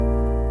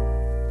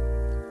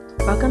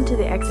Welcome to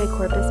the Chi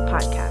Corpus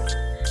podcast.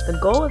 The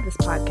goal of this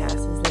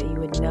podcast is that you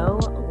would know,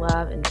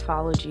 love, and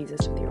follow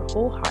Jesus with your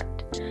whole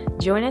heart.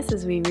 Join us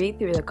as we read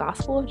through the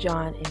Gospel of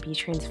John and be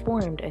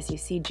transformed as you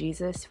see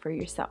Jesus for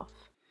yourself.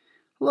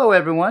 Hello,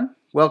 everyone.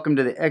 Welcome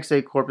to the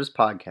Chi Corpus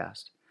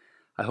podcast.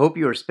 I hope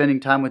you are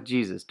spending time with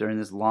Jesus during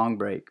this long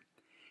break,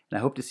 and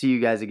I hope to see you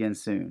guys again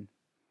soon.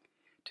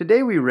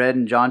 Today we read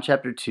in John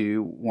chapter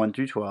 2, 1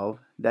 through 12,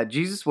 that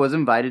Jesus was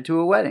invited to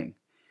a wedding.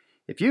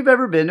 If you've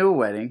ever been to a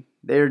wedding,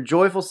 they are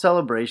joyful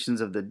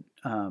celebrations of the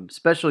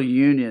special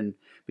union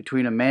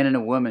between a man and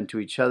a woman to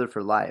each other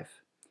for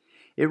life.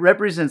 It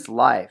represents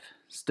life,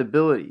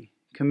 stability,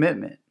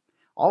 commitment.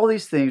 All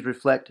these things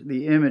reflect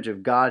the image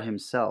of God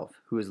Himself,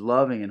 who is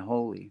loving and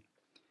holy.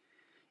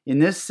 In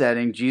this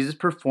setting, Jesus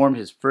performed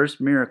His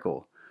first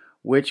miracle,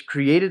 which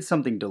created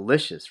something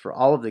delicious for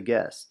all of the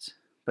guests.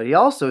 But He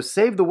also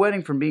saved the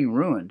wedding from being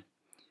ruined.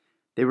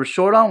 They were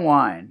short on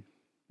wine,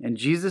 and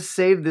Jesus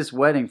saved this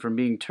wedding from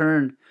being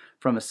turned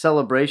from a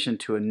celebration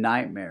to a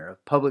nightmare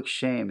of public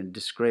shame and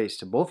disgrace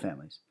to both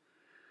families.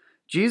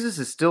 Jesus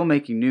is still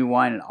making new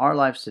wine in our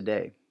lives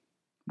today.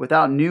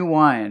 Without new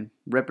wine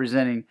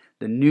representing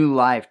the new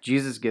life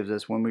Jesus gives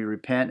us when we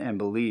repent and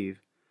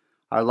believe,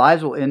 our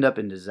lives will end up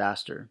in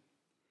disaster.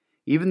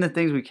 Even the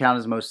things we count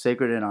as most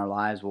sacred in our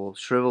lives will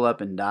shrivel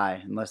up and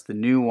die unless the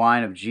new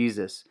wine of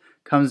Jesus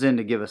comes in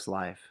to give us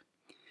life.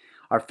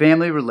 Our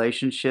family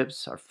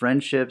relationships, our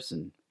friendships,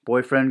 and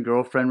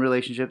boyfriend-girlfriend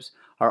relationships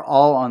are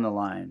all on the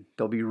line.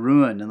 They'll be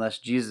ruined unless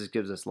Jesus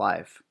gives us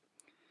life.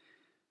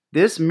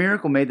 This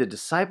miracle made the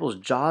disciples'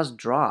 jaws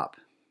drop.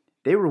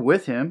 They were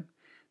with Him.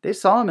 They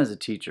saw Him as a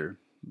teacher.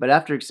 But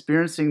after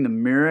experiencing the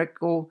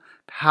miracle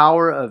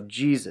power of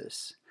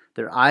Jesus,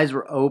 their eyes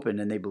were opened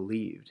and they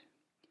believed.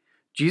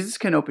 Jesus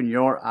can open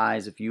your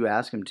eyes if you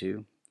ask Him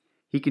to.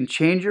 He can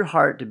change your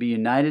heart to be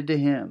united to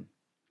Him.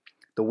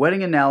 The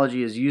wedding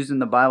analogy is used in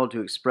the Bible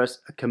to express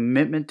a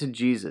commitment to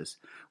Jesus,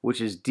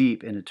 which is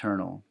deep and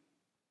eternal.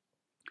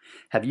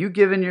 Have you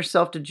given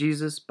yourself to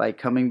Jesus by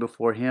coming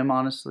before Him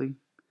honestly?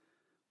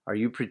 Are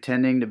you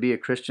pretending to be a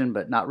Christian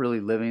but not really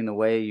living the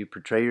way you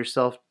portray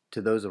yourself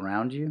to those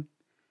around you?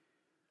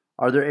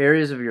 Are there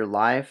areas of your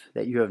life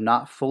that you have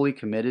not fully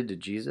committed to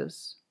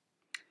Jesus?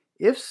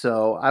 If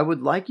so, I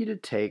would like you to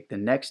take the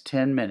next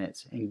 10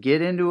 minutes and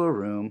get into a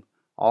room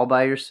all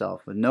by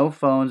yourself with no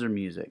phones or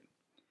music.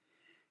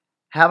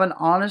 Have an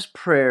honest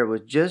prayer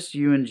with just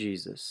you and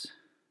Jesus.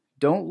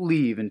 Don't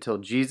leave until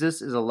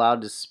Jesus is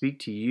allowed to speak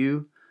to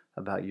you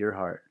about your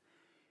heart.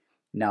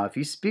 Now, if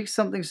He speaks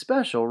something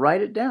special,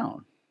 write it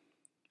down.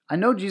 I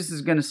know Jesus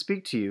is going to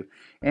speak to you,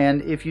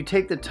 and if you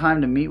take the time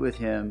to meet with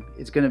Him,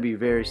 it's going to be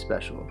very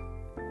special.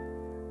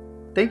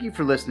 Thank you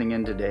for listening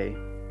in today.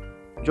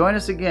 Join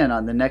us again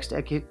on the next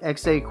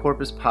Chi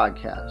Corpus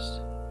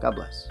podcast. God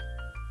bless.